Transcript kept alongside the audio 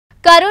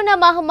Corona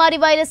మహమ్మారి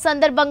virus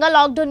సందర్భంగా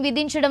lockdown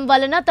విధించడం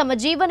వలన తమ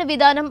జీవన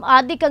విధానం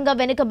ఆర్థికంగా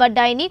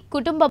వెనుకబడ్డాయని,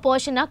 కుటుంబ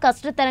పోషణ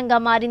కష్టతరంగా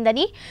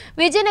మారిందని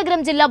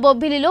విజయనగరం జిల్లా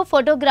బొబ్బిలిలో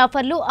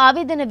ఫోటోగ్రాఫర్లు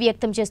ఆవేదన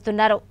వ్యక్తం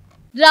చేస్తున్నారు.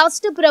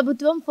 రాష్ట్ర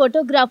ప్రభుత్వం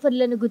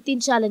ఫోటోగ్రాఫర్లను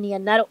గుర్తించాలని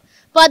అన్నారు.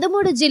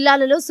 13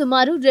 జిల్లాలలో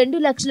సుమారు 2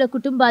 లక్షల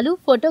కుటుంబాలు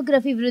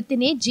ఫోటోగ్రఫీ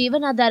వృత్తిని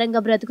జీవనాధారంగా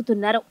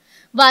బ్రతుకుతున్నారు.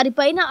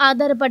 వారిపైన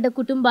ఆధారపడ్డ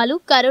కుటుంబాలు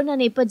కరోనా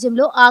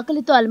నేపథ్యంలో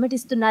ఆకలితో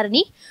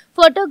అలమటిస్తున్నారని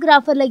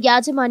ఫోటోగ్రాఫర్ల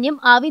యాజమాన్యం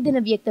ఆవేదన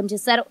వ్యక్తం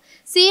చేశారు.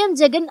 సీఎం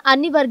జగన్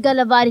అన్ని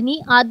వర్గాల వారిని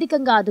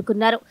ఆర్థికంగా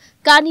ఆదుకున్నారు.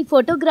 కానీ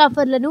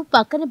ఫోటోగ్రాఫర్లను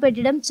పక్కన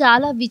పెట్టడం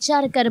చాలా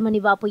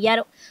విచారకరమని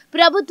వాపోయారు.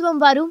 ప్రభుత్వం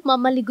వారు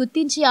మమ్మల్ని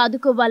గుర్తించి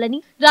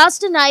ఆదుకోవాలని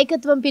రాష్ట్ర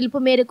నాయకత్వం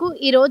పిలుపు మేరకు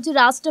ఈ రోజు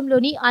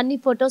రాష్ట్రంలోని అన్ని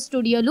ఫోటో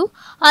స్టూడియోలు,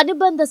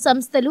 అనుబంధ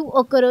సంస్థలు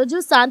ఒక్కరోజు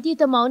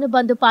శాంతియుత మౌన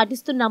బంద్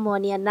పాటిస్తున్నాము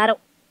అని అన్నారు.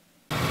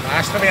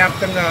 రాష్ట్ర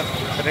వ్యాప్తంగా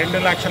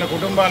 2 లక్షల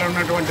కుటుంబాలు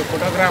ఉన్నటువంటి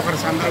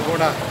ఫోటోగ్రాఫర్స్ అందరూ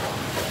కూడా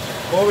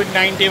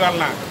కోవిడ్-19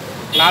 వలన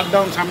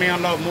లాక్డౌన్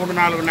సమయంలో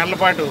 3-4 నెలల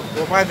పాటు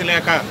ఉపాధి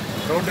లేక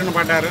రోడ్డున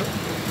పడ్డారు.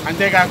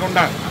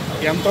 అంతేకాకుండా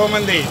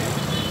ఎంతోమంది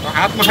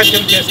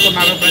ఆత్మహత్యలు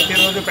చేసుకున్నారు.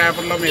 ప్రతిరోజు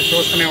పేపర్లో మీరు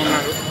చూస్తూనే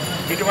ఉన్నారు.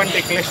 ఇటువంటి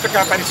క్లిష్టక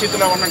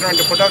పరిస్థితిలో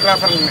ఉన్నటువంటి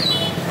ఫోటోగ్రాఫర్లని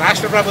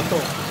రాష్ట్ర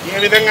ప్రభుత్వం ఏ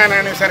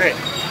విధంగానైనా సరే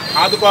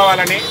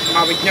ఆదుకోవాలని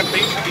మా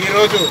విజ్ఞప్తి.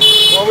 ఈరోజు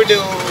కోవిడ్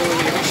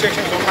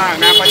రిస్ట్రిక్షన్స్ ఉన్న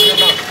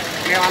నేపథ్యంలో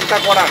మేమంతా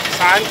కూడా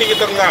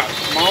శాంతియుతంగా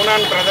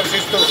మౌనాన్ని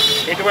ప్రదర్శిస్తూ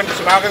ఎటువంటి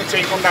స్లోగన్స్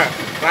చేయకుండా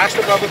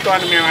రాష్ట్ర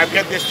ప్రభుత్వాన్ని మేము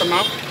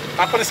అభ్యర్థిస్తున్నాం.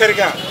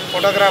 తప్పనిసరిగా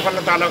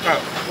ఫోటోగ్రాఫర్ల తాలూకా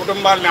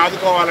కుటుంబాలని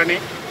ఆదుకోవాలని,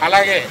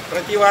 అలాగే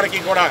ప్రతి వారికి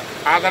కూడా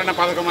ఆదరణ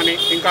పథకం అని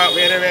ఇంకా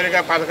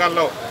వేరేగా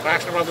పథకాల్లో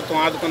రాష్ట్ర ప్రభుత్వం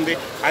ఆదుకుంది.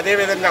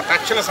 అదేవిధంగా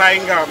తక్షణ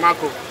సాయంగా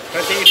మాకు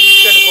ప్రతి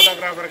రిజిస్టర్డ్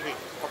ఫోటోగ్రాఫర్కి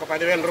ఒక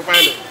 10,000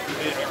 రూపాయలు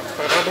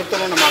ప్రభుత్వం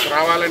నుండి మాకు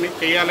రావాలని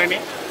చేయాలని,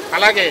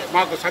 అలాగే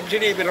మాకు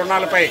సబ్సిడీ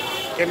రుణాలపై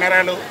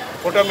కెమెరాలు,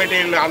 ఫోటో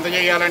మెటీరియల్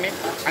అందజేయాలని,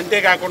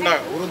 అంతేకాకుండా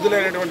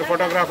వృద్ధులైనటువంటి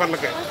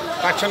ఫోటోగ్రాఫర్లకి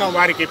తక్షణం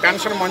వారికి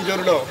పెన్షన్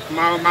మంజూరులో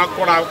మాకు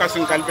కూడా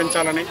అవకాశం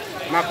కల్పించాలని,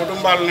 మా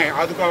కుటుంబాలని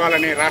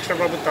ఆదుకోవాలని రాష్ట్ర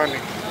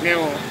ప్రభుత్వాన్ని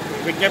మేము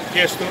విజ్ఞప్తి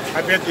చేస్తూ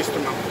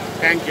అభ్యర్థిస్తున్నాం.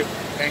 Thank you.